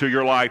revelation to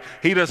your life.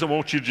 He doesn't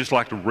want you just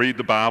like to read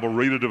the Bible,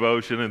 read a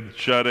devotion and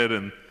shut it,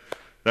 and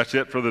that's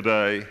it for the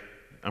day.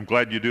 I'm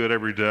glad you do it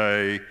every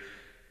day.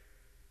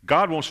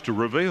 God wants to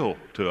reveal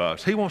to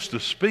us. He wants to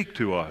speak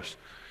to us.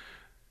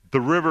 The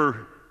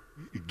river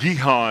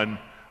Gihon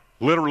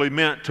literally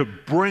meant to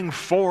bring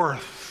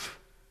forth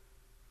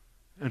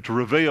and to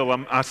reveal.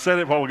 I said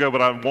it a while ago,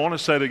 but I want to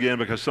say it again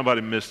because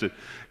somebody missed it.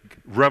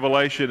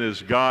 Revelation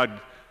is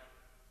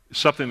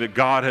something that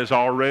God has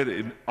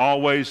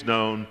always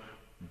known,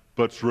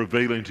 but it's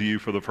revealing to you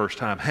for the first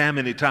time. How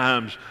many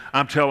times,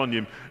 I'm telling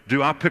you,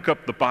 do I pick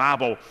up the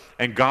Bible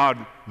and God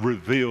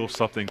reveals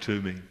something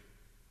to me?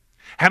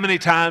 How many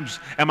times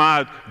am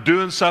I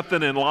doing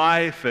something in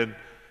life and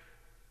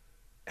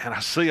I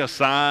see a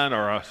sign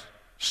or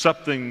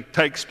something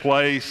takes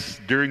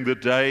place during the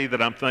day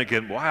that I'm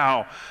thinking,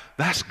 wow,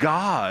 that's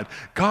God.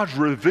 God's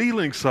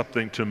revealing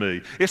something to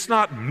me. It's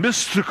not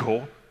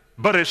mystical,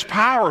 but it's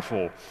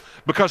powerful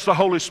because the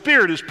Holy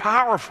Spirit is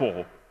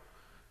powerful.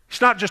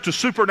 He's not just a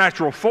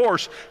supernatural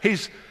force.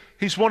 He's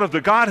one of the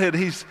Godhead.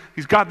 He's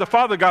God the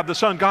Father, God the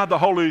Son, God the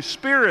Holy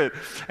Spirit.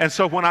 And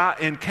so when I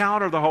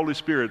encounter the Holy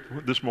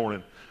Spirit this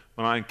morning,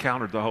 when I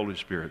encountered the Holy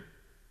Spirit,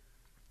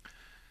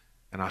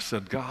 and I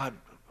said, God,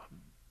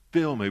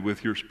 fill me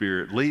with your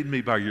Spirit. Lead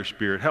me by your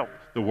Spirit. Help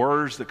the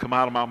words that come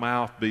out of my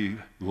mouth be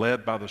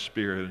led by the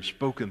Spirit and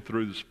spoken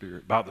through the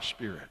Spirit, by the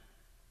Spirit.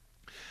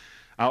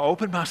 I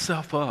opened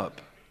myself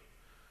up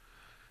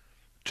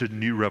to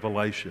new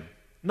revelation.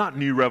 Not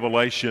new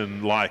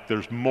revelation like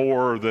there's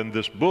more than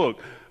this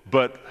book,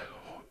 but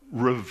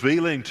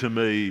revealing to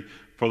me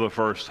for the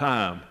first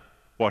time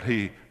what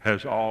he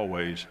has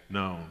always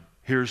known.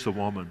 Here's the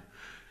woman,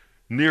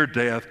 near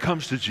death,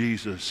 comes to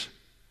Jesus,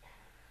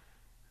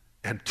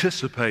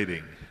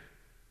 anticipating.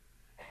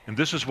 And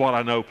this is what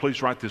I know,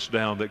 please write this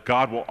down, that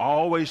God will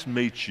always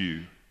meet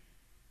you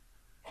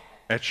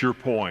at your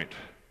point,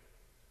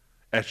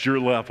 at your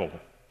level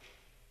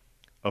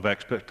of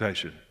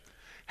expectation.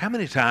 How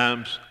many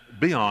times,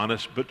 be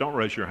honest, but don't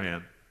raise your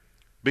hand.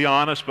 Be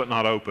honest, but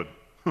not open.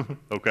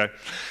 Okay?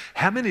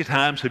 How many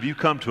times have you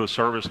come to a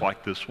service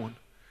like this one?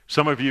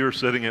 Some of you are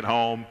sitting at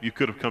home. You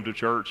could have come to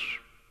church.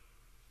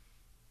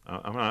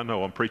 I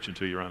know I'm preaching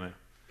to you right now.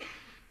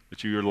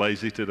 But you're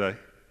lazy today.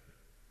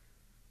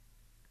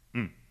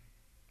 You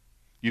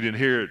didn't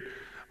hear it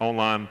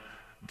online,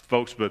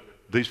 folks, but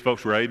these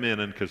folks were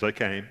amening because they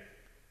came.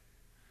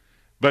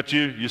 But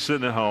you're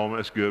sitting at home.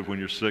 It's good when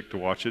you're sick to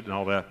watch it and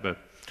all that, but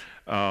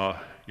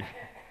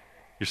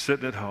you're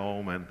sitting at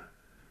home and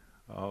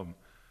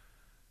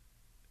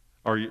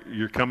or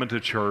you're coming to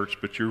church,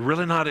 but you're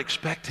really not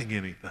expecting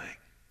anything.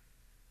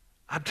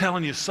 I'm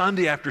telling you,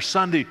 Sunday after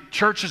Sunday,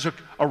 churches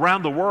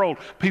around the world,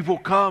 people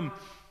come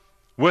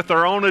with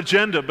their own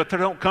agenda, but they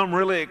don't come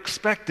really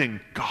expecting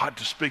God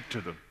to speak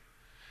to them.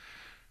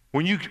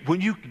 When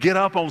you get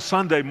up on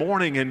Sunday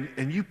morning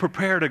and you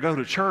prepare to go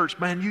to church,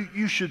 man,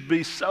 you should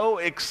be so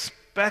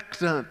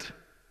expectant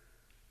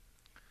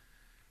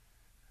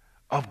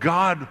of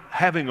God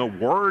having a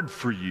word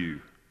for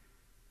you.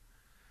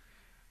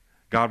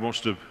 God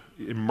wants to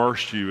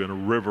immerse you in a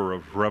river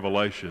of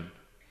revelation.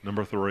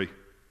 Number 3.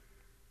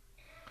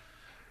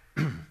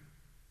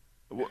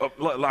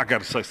 I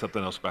got to say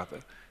something else about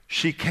that.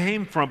 She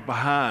came from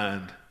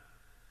behind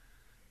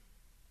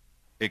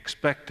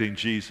expecting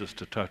Jesus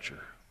to touch her.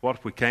 What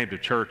if we came to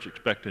church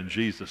expecting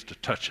Jesus to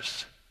touch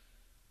us?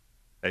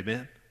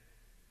 Amen?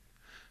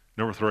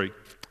 Number 3.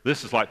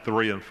 This is like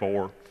 3 and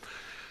 4.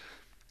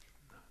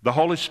 The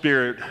Holy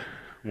Spirit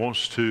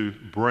wants to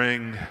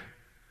bring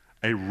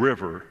a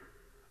river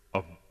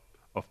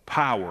of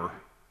power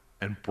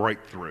and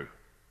breakthrough.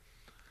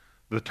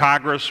 The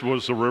Tigris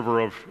was a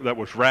river that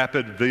was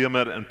rapid,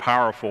 vehement, and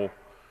powerful.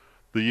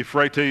 The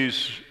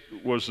Euphrates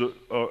was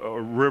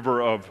a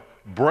river of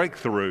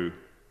breakthrough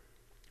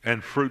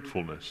and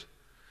fruitfulness.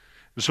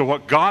 And so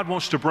what God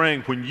wants to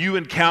bring, when you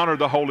encounter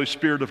the Holy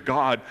Spirit of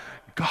God,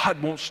 God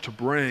wants to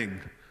bring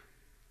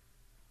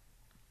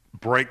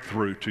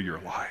breakthrough to your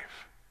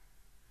life.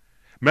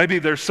 Maybe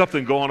there's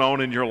something going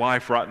on in your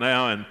life right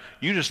now and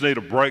you just need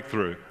a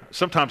breakthrough.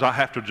 Sometimes I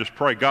have to just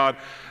pray, God,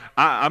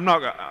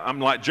 I'm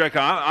like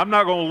Jacob, I'm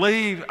not going to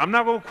leave. I'm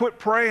not going to quit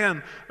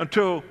praying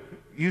until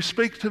you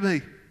speak to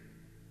me,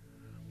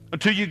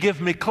 until you give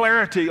me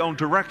clarity on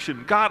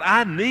direction. God,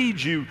 I need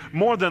you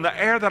more than the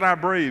air that I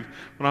breathe.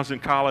 When I was in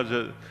college,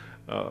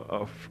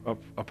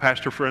 a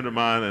pastor friend of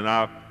mine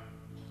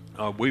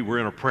and we were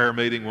in a prayer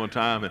meeting one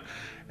time,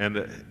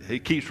 and he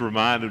keeps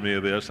reminding me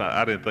of this.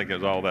 I didn't think it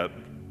was all that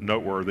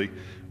noteworthy,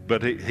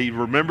 but he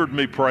remembered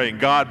me praying,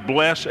 God,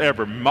 bless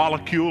every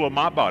molecule of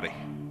my body.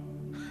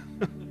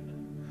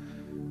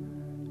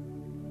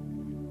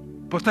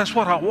 But that's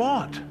what I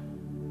want.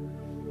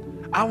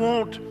 I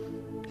want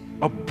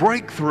a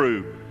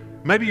breakthrough.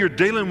 Maybe you're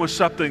dealing with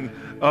something,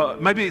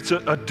 maybe it's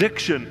an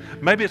addiction,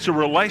 maybe it's a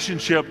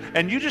relationship,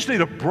 and you just need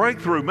a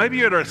breakthrough. Maybe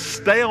you're at a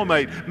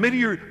stalemate. Maybe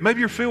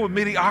you're filled with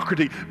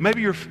mediocrity.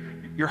 Maybe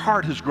your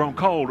heart has grown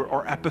cold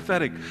or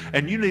apathetic,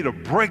 and you need a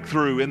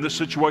breakthrough in this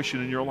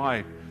situation in your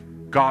life.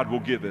 God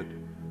will give it.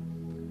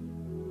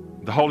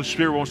 The Holy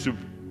Spirit wants to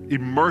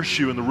immerse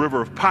you in the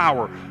river of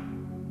power.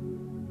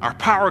 Our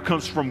power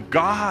comes from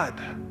God.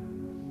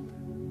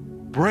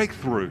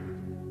 Breakthrough.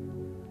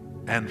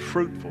 and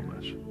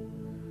fruitfulness.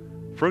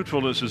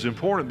 Fruitfulness is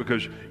important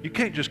because you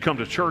can't just come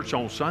to church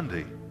on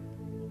Sunday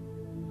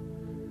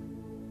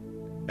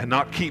and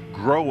not keep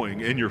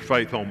growing in your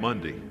faith on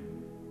Monday.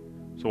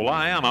 So, well,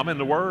 I'm in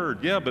the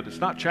Word. Yeah, but it's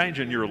not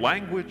changing your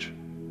language.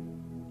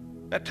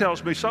 That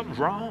tells me something's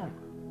wrong.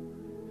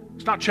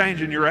 It's not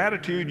changing your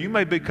attitude. You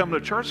may be coming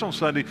to church on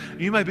Sunday.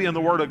 You may be in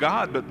the Word of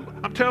God, but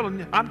I'm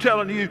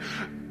telling you,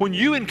 when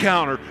you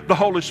encounter the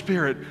Holy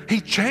Spirit, He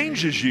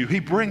changes you. He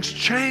brings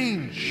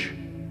change.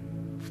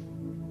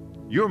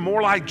 You're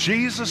more like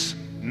Jesus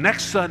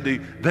next Sunday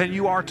than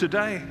you are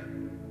today.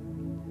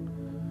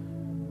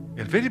 And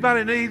if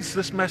anybody needs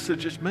this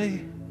message, it's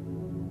me.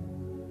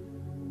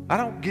 I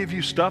don't give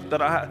you stuff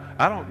that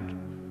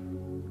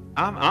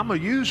I'm a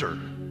user.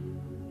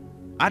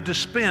 I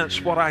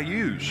dispense what I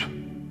use.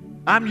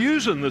 I'm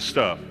using this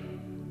stuff.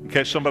 In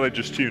case somebody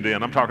just tuned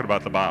in, I'm talking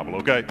about the Bible,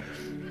 okay?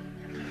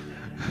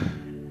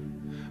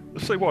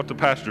 Let's see what the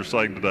pastor's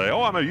saying today.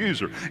 Oh, I'm a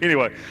user.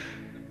 Anyway,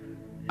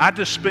 I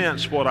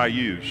dispense what I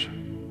use.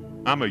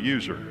 I'm a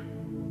user.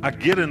 I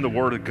get in the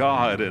Word of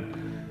God, and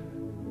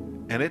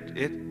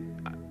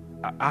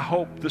I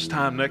hope this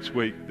time next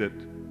week that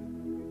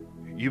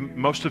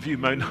most of you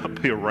may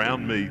not be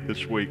around me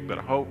this week, but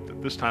I hope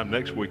that this time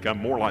next week I'm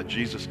more like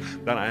Jesus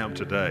than I am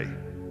today.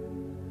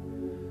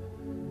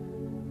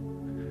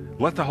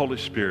 Let the Holy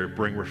Spirit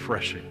bring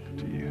refreshing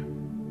to you,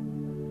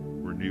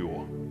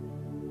 renewal.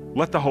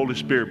 Let the Holy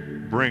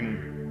Spirit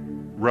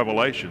bring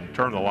revelation,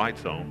 turn the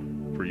lights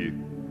on for you.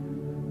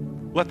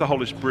 Let the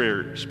Holy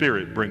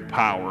Spirit bring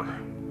power,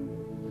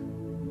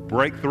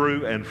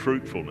 breakthrough, and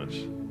fruitfulness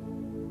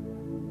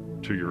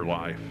to your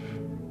life.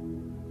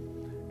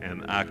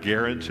 And I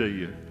guarantee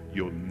you,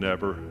 you'll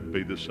never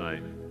be the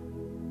same.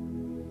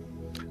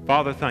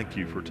 Father, thank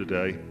you for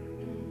today.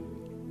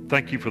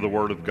 Thank you for the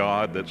Word of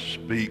God that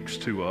speaks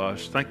to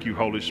us. Thank you,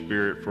 Holy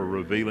Spirit, for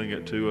revealing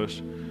it to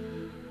us.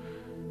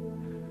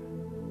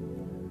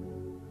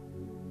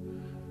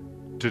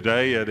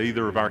 Today at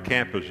either of our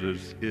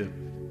campuses,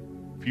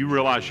 if you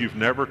realize you've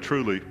never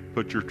truly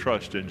put your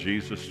trust in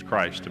Jesus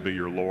Christ to be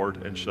your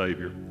Lord and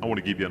Savior, I want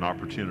to give you an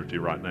opportunity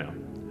right now.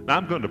 Now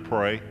I'm going to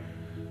pray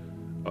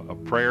a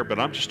prayer, but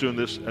I'm just doing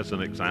this as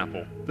an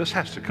example. This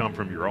has to come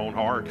from your own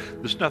heart.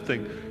 There's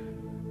nothing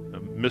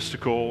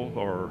mystical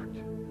or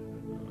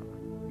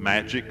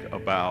magic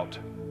about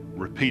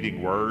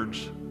repeating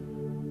words.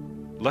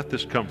 Let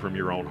this come from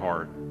your own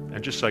heart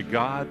and just say,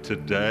 God,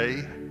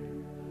 today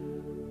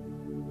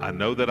I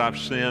know that I've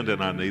sinned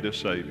and I need a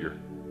Savior.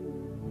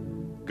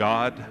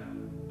 God,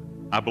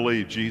 I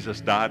believe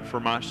Jesus died for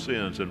my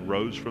sins and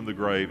rose from the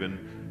grave.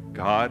 And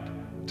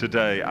God,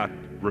 today I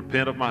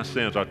repent of my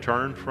sins. I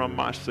turn from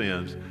my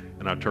sins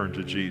and I turn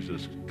to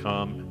Jesus.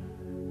 Come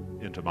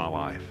into my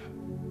life.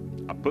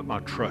 I put my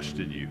trust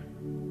in you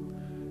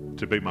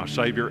to be my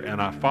Savior,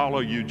 and I follow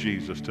you,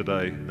 Jesus,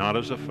 today, not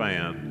as a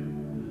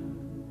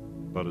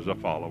fan, but as a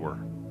follower.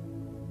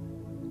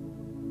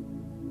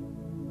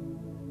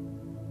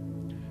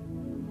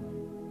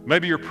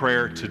 Maybe your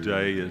prayer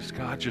today is,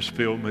 God, just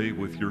fill me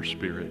with your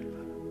Spirit.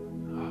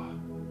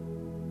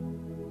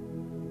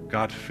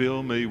 God,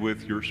 fill me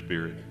with your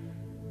Spirit.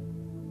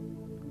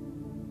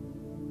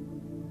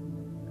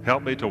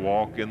 Help me to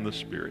walk in the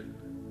Spirit,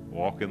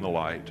 walk in the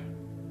light.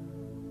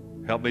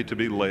 Help me to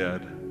be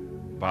led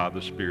by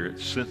the Spirit,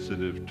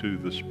 sensitive to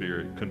the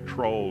Spirit,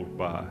 controlled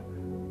by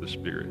the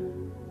Spirit.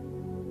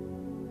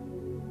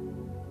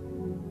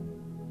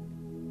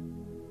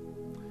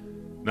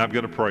 Now I'm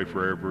going to pray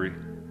for every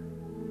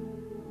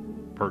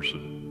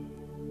person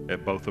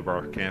at both of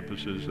our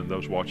campuses and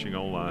those watching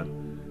online.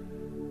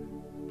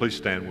 Please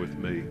stand with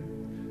me.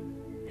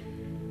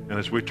 And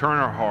as we turn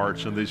our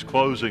hearts in these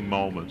closing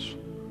moments,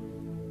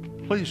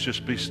 please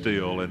just be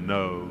still and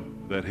know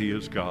that He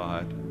is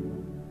God.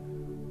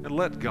 And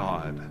let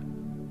God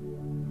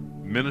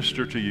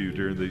minister to you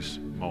during these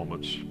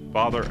moments.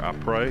 Father, I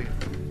pray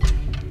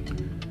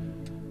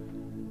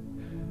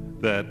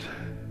that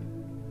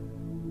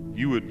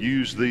you would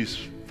use these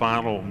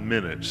final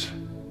minutes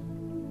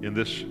in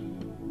this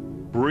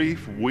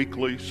brief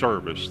weekly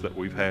service that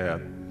we've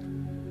had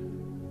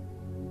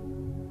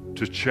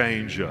to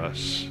change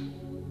us.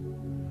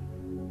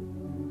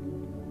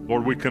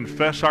 Lord, we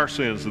confess our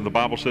sins, and the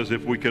Bible says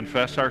if we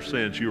confess our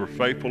sins, you are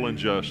faithful and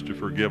just to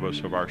forgive us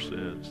of our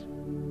sins.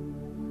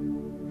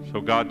 So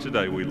God,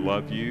 today we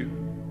love you.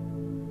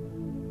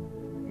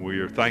 We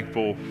are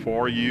thankful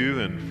for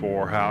you and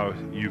for how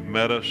you've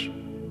met us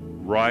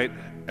right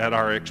at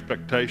our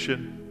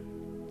expectation,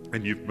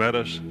 and you've met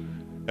us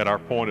at our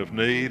point of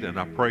need. And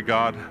I pray,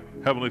 God,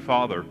 Heavenly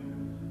Father,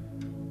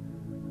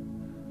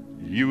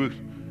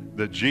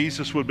 that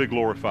Jesus would be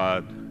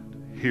glorified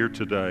here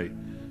today,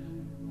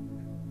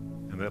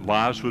 and that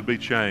lives would be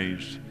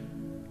changed.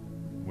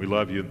 We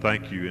love you and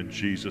thank you in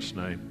Jesus'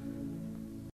 name.